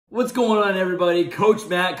What's going on, everybody? Coach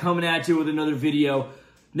Matt coming at you with another video.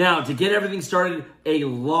 Now, to get everything started, a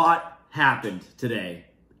lot happened today.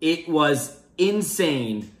 It was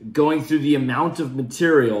insane going through the amount of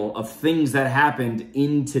material of things that happened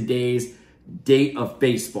in today's date of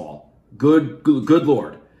baseball. Good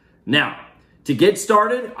Lord. Now, to get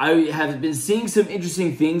started, I have been seeing some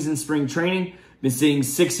interesting things in spring training. Been seeing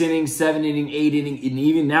 6 innings, 7 inning, 8 inning, and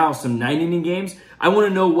even now some 9 inning games. I want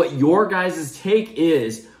to know what your guys' take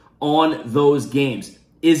is on those games.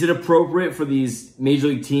 Is it appropriate for these major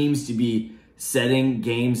league teams to be setting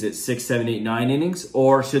games at 6, 7, 8, 9 innings?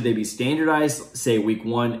 Or should they be standardized? Say week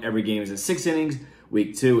 1, every game is at 6 innings.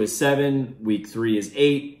 Week 2 is 7. Week 3 is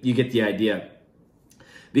 8. You get the idea.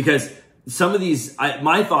 Because some of these,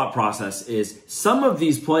 my thought process is some of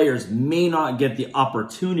these players may not get the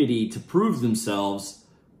opportunity to prove themselves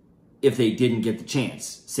if they didn't get the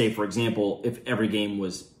chance. Say, for example, if every game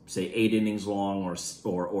was, say, 8 innings long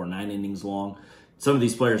or 9 innings long, some of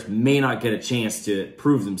these players may not get a chance to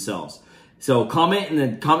prove themselves. So comment in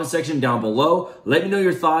the comment section down below. Let me know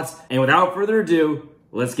your thoughts. And without further ado,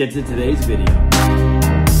 let's get to today's video.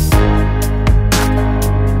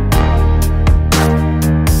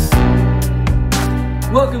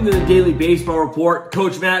 Welcome to the Daily Baseball Report.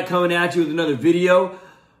 Coach Matt coming at you with another video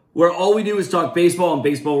where all we do is talk baseball and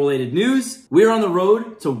baseball-related news. We are on the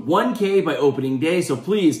road to 1K by opening day, so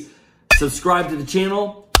please subscribe to the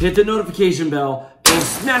channel, hit the notification bell, and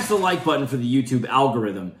smash the like button for the YouTube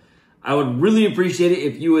algorithm. I would really appreciate it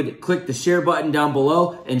if you would click the share button down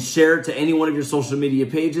below and share it to any one of your social media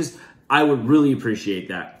pages. I would really appreciate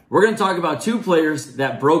that. We're going to talk about 2 players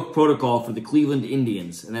that broke protocol for the Cleveland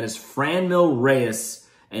Indians, and that is Franmil Reyes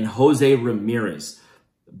and Jose Ramirez.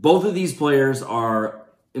 Both of these players are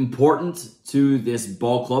important to this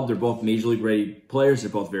ball club. They're both major league ready players. They're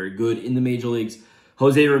both very good in the major leagues.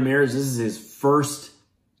 Jose Ramirez, this is his first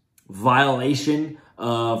violation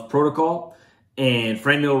of protocol. And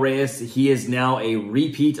Franmil Reyes, he is now a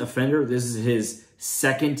repeat offender. This is his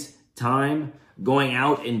second time going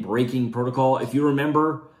out and breaking protocol. If you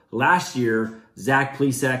remember last year, Zach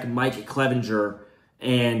Plesac, Mike Clevenger,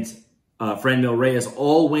 and Franmil Reyes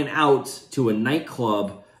all went out to a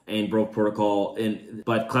nightclub and broke protocol,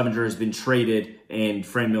 but Clevenger has been traded and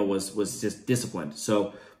Franmil was just disciplined.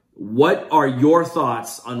 So what are your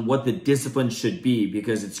thoughts on what the discipline should be?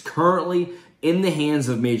 Because it's currently in the hands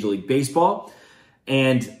of Major League Baseball,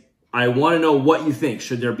 and I want to know what you think.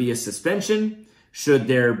 Should there be a suspension? Should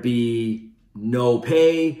there be no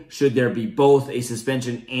pay? Should there be both a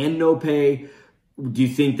suspension and no pay? Do you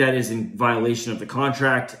think that is in violation of the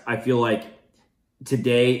contract? I feel like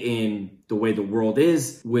today, in the way the world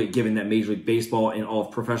is, given that Major League Baseball and all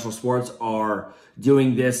of professional sports are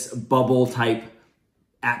doing this bubble type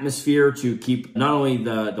atmosphere to keep not only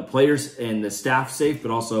the players and the staff safe,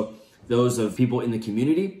 but also those of people in the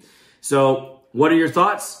community. So what are your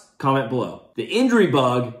thoughts? Comment below. The injury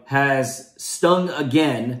bug has stung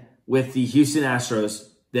again with the Houston Astros.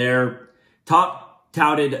 Their top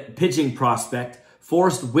touted pitching prospect,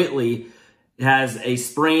 Forrest Whitley, has a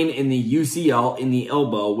sprain in the UCL in the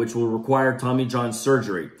elbow, which will require Tommy John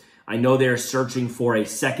surgery. I know they're searching for a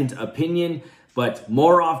second opinion, but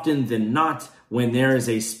more often than not, when there is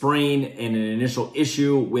a sprain and an initial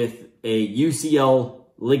issue with a UCL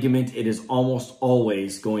ligament, it is almost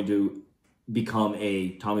always going to become a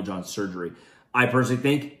Tommy John surgery. I personally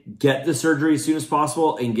think get the surgery as soon as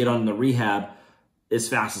possible and get on the rehab as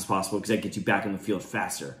fast as possible, because that gets you back in the field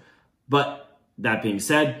faster. But that being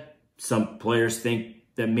said, some players think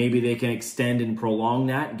that maybe they can extend and prolong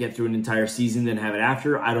that, get through an entire season, then have it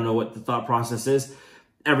after. I don't know what the thought process is.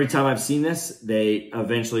 Every time I've seen this, they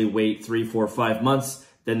eventually wait 3, 4, 5 months,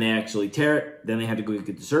 then they actually tear it, then they have to go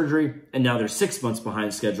get the surgery, and now they're 6 months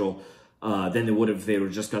behind schedule than they would have if they would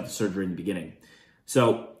have just got the surgery in the beginning.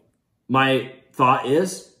 So my thought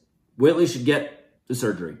is Whitley should get the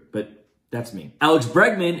surgery, but that's me. Alex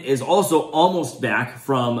Bregman is also almost back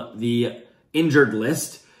from the injured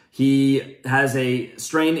list. He has a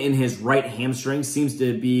strain in his right hamstring, seems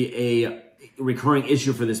to be a recurring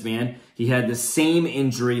issue for this man. He had the same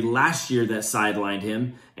injury last year that sidelined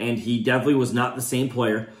him, and he definitely was not the same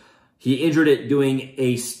player. He injured it doing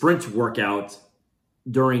a sprint workout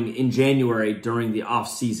in January during the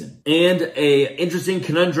off season. And a interesting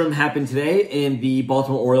conundrum happened today in the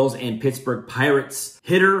Baltimore Orioles and Pittsburgh Pirates.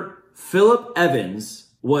 Hitter Phillip Evans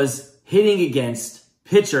was hitting against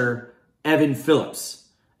pitcher Evan Phillips.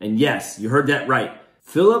 And yes, you heard that right.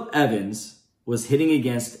 Phillip Evans was hitting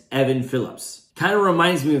against Evan Phillips. Kind of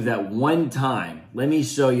reminds me of that one time. Let me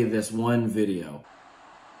show you this one video.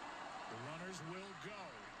 The runners will go.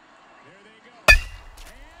 There they go.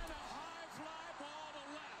 And a high fly ball to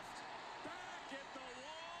left.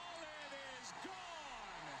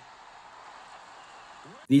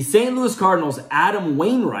 The St. Louis Cardinals' Adam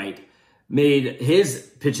Wainwright made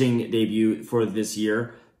his pitching debut for this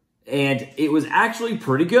year, and it was actually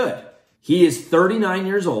pretty good. He is 39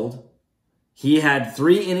 years old. He had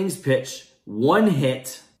 3 innings pitched, 1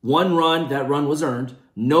 hit, 1 run. That run was earned.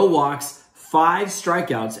 No walks, 5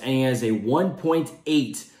 strikeouts, and he has a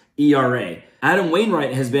 1.8 ERA. Adam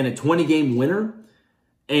Wainwright has been a 20-game winner,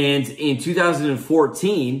 and in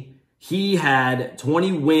 2014, he had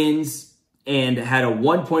 20 wins and had a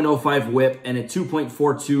 1.05 whip and a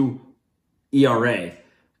 2.42 ERA,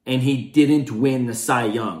 and he didn't win the Cy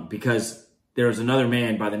Young because there was another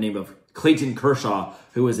man by the name of Clayton Kershaw,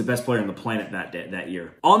 who was the best player on the planet that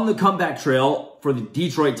year. On the comeback trail for the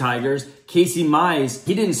Detroit Tigers, Casey Mize,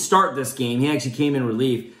 he didn't start this game. He actually came in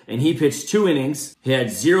relief, and he pitched 2 innings. He had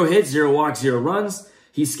 0 hits, 0 walks, 0 runs.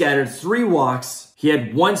 He scattered 3 walks. He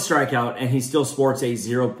had 1 strikeout, and he still sports a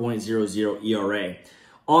 0.00 ERA.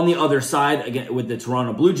 On the other side, again with the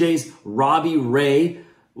Toronto Blue Jays, Robbie Ray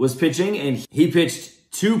was pitching, and he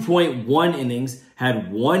pitched 2.1 innings,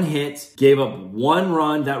 had 1 hit, gave up 1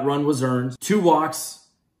 run. That run was earned, 2 walks,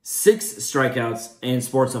 6 strikeouts, and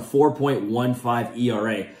sports a 4.15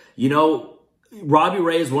 ERA. You know, Robbie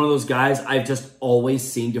Ray is one of those guys I've just always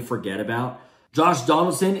seemed to forget about. Josh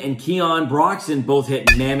Donaldson and Keon Broxton both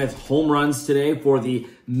hit mammoth home runs today for the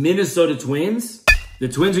Minnesota Twins. The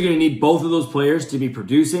Twins are going to need both of those players to be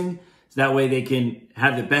producing, so that way they can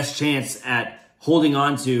have the best chance at holding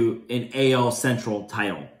on to an AL Central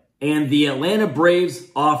title. And the Atlanta Braves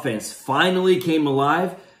offense finally came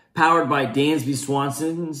alive, powered by Dansby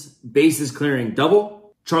Swanson's bases clearing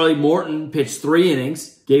double. Charlie Morton pitched 3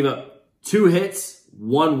 innings, gave up 2 hits,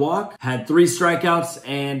 1 walk, had 3 strikeouts,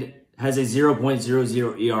 and has a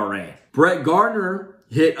 0.00 ERA. Brett Gardner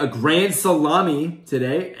hit a grand salami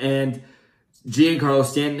today, and Giancarlo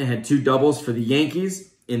Stanton had 2 doubles for the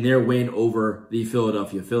Yankees in their win over the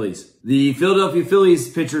Philadelphia Phillies. The Philadelphia Phillies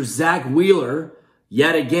pitcher Zach Wheeler,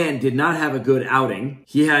 yet again, did not have a good outing.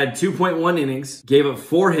 He had 2.1 innings, gave up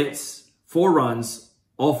 4 hits, 4 runs.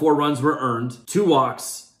 All 4 runs were earned, 2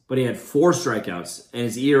 walks, but he had 4 strikeouts, and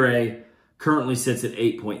his ERA currently sits at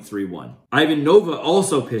 8.31. Ivan Nova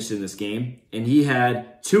also pitched in this game, and he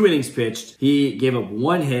had 2 innings pitched. He gave up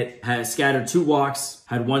 1 hit, had scattered 2 walks,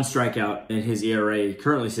 had 1 strikeout, and his ERA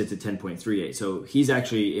currently sits at 10.38. So he's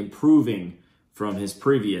actually improving from his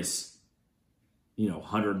previous,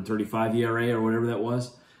 135 ERA or whatever that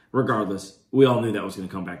was. Regardless, we all knew that was going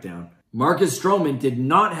to come back down. Marcus Stroman did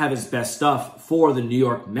not have his best stuff for the New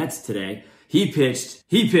York Mets today. He pitched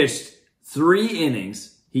 3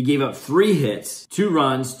 innings. He gave up 3 hits, 2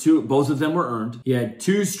 runs, both of them were earned. He had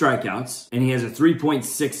 2 strikeouts, and he has a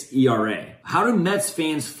 3.6 ERA. How do Mets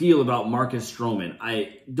fans feel about Marcus Stroman?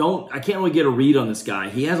 I can't really get a read on this guy.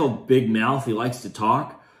 He has a big mouth. He likes to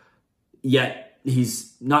talk, yet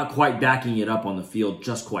he's not quite backing it up on the field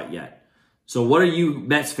just quite yet. So what do you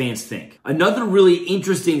Mets fans think? Another really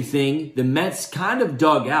interesting thing, the Mets kind of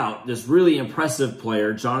dug out this really impressive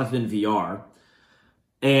player, Jonathan Villar.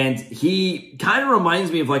 And he kind of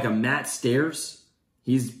reminds me of like a Matt Stairs.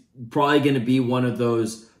 He's probably going to be one of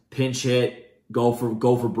those pinch hit, go for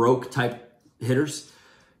broke type hitters.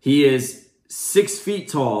 He is 6 feet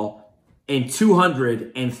tall and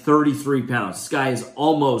 233 pounds. This guy is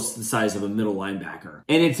almost the size of a middle linebacker.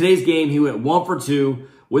 And in today's game, he went 1 for 2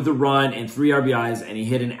 with a run and 3 RBIs, and he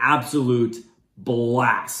hit an absolute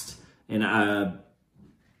blast. And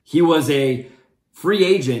he was a free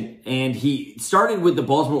agent, and he started with the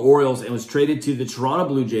Baltimore Orioles and was traded to the Toronto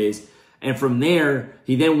Blue Jays. And from there,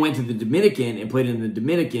 he then went to the Dominican and played in the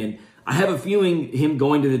Dominican. I have a feeling him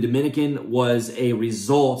going to the Dominican was a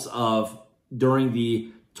result of, during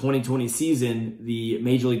the 2020 season, the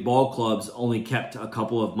Major League Ball clubs only kept a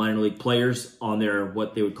couple of minor league players on their,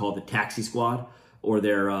 what they would call the taxi squad, or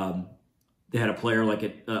their, they had a player, like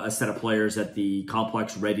a set of players at the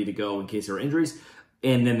complex ready to go in case there were injuries.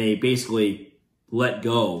 And then they basically let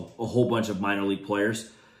go a whole bunch of minor league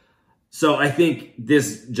players. So I think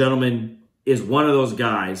this gentleman is one of those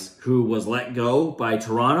guys who was let go by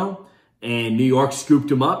Toronto, and New York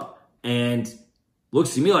scooped him up, and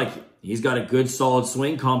looks to me like he's got a good solid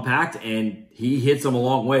swing, compact, and he hits them a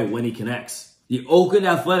long way when he connects. The Oakland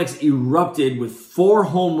Athletics erupted with 4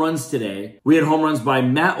 home runs today. We had home runs by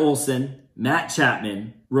Matt Olson, Matt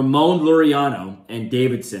Chapman, Ramon Laureano, and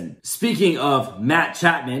Davidson. Speaking of Matt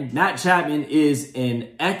Chapman is an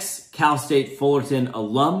ex-Cal State Fullerton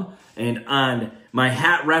alum, and on my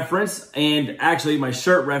hat reference, and actually my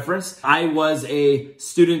shirt reference, I was a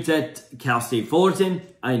student at Cal State Fullerton.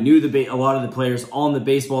 I knew a lot of the players on the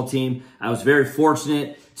baseball team. I was very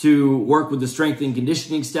fortunate to work with the strength and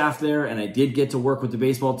conditioning staff there, and I did get to work with the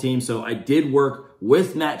baseball team. So I did work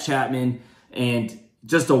with Matt Chapman, and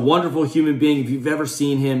just a wonderful human being. If you've ever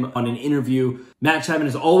seen him on an interview, Matt Chapman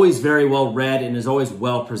is always very well read and is always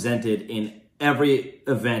well presented in every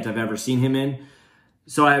event I've ever seen him in.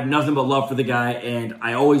 So I have nothing but love for the guy, and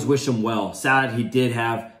I always wish him well. Sad he did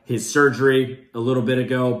have his surgery a little bit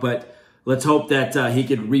ago, but let's hope that he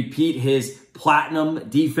could repeat his platinum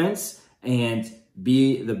defense and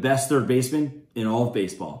be the best third baseman in all of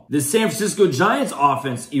baseball. The San Francisco Giants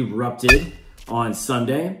offense erupted on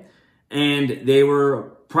Sunday, and they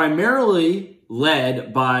were primarily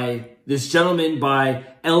led by this gentleman by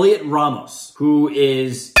Elliot Ramos, who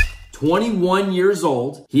is 21 years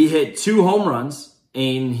old. He hit 2 home runs,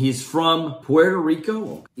 and he's from Puerto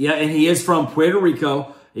Rico. Yeah, and he is from Puerto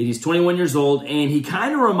Rico. He's 21 years old, and he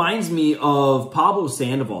kind of reminds me of Pablo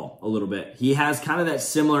Sandoval a little bit. He has kind of that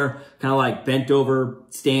similar kind of like bent over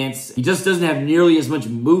stance. He just doesn't have nearly as much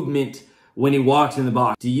movement when he walks in the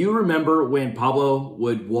box. Do you remember when Pablo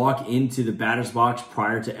would walk into the batter's box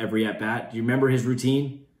prior to every at-bat? Do you remember his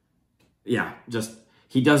routine? Yeah, just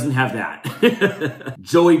he doesn't have that.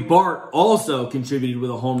 Joey Bart also contributed with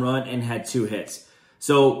a home run and had 2 hits.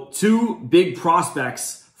 So 2 big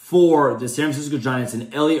prospects for the San Francisco Giants,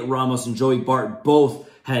 and Elliot Ramos and Joey Bart both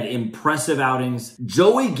had impressive outings.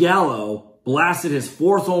 Joey Gallo blasted his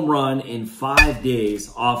 4th home run in 5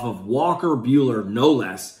 days off of Walker Buehler, no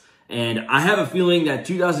less. And I have a feeling that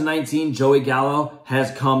 2019 Joey Gallo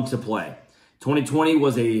has come to play. 2020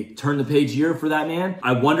 was a turn-the-page year for that man.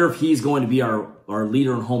 I wonder if he's going to be our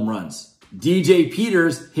leader in home runs. DJ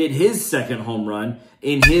Peters hit his 2nd home run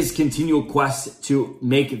in his continual quest to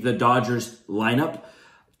make the Dodgers lineup.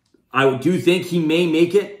 I do think he may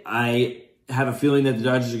make it. I have a feeling that the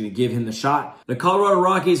Dodgers are going to give him the shot. The Colorado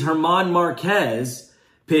Rockies' German Marquez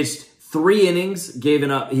pitched 3 innings,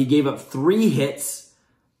 he gave up 3 hits,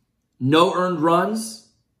 no earned runs.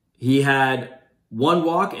 He had 1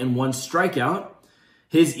 walk and 1 strikeout.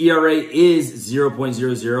 His ERA is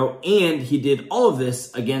 0.00, and he did all of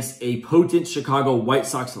this against a potent Chicago White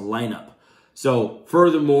Sox lineup. So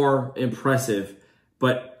furthermore impressive,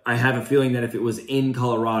 but I have a feeling that if it was in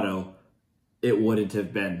Colorado, it wouldn't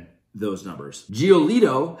have been those numbers.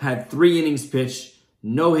 Giolito had 3 innings pitched,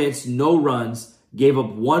 no hits, no runs, gave up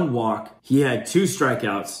 1 walk. He had 2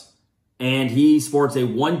 strikeouts, and he sports a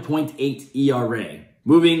 1.8 ERA.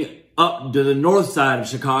 Moving up to the north side of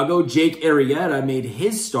Chicago, Jake Arrieta made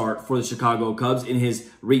his start for the Chicago Cubs in his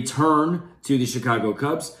return to the Chicago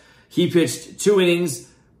Cubs. He pitched 2 innings,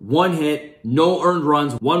 1 hit, no earned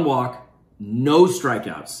runs, 1 walk, no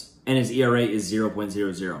strikeouts, and his ERA is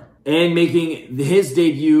 0.00. And making his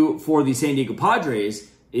debut for the San Diego Padres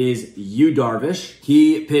is Yu Darvish.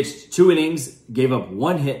 He pitched 2 innings, gave up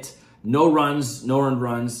 1 hit, no runs, no earned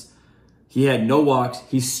runs. He had no walks.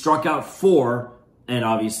 He struck out 4, and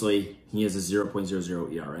obviously he has a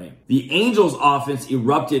 0.00 ERA. The Angels offense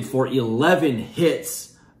erupted for 11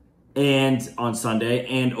 hits on Sunday,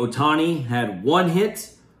 and Ohtani had 1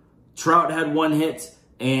 hit, Trout had 1 hit,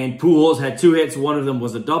 and Pujols had 2 hits. 1 of them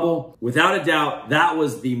was a double. Without a doubt, that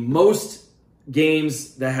was the most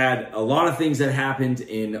games that had a lot of things that happened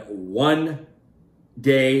in one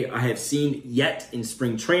day I have seen yet in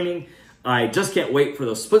spring training. I just can't wait for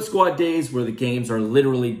those split squad days where the games are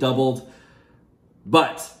literally doubled.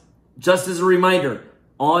 But just as a reminder,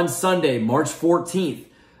 on Sunday, March 14th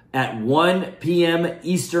at 1 p.m.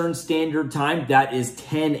 Eastern Standard Time, that is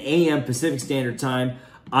 10 a.m. Pacific Standard Time,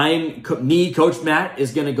 Coach Matt,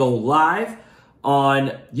 is going to go live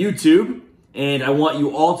on YouTube, and I want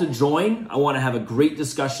you all to join. I want to have a great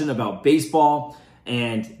discussion about baseball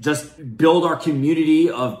and just build our community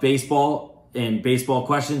of baseball and baseball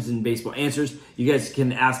questions and baseball answers. You guys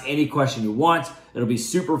can ask any question you want. It'll be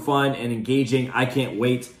super fun and engaging. I can't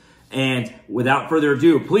wait. And without further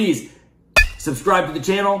ado, please subscribe to the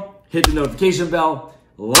channel, hit the notification bell,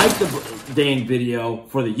 like the dang video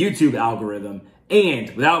for the YouTube algorithm.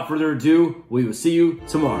 And without further ado, we will see you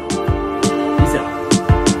tomorrow.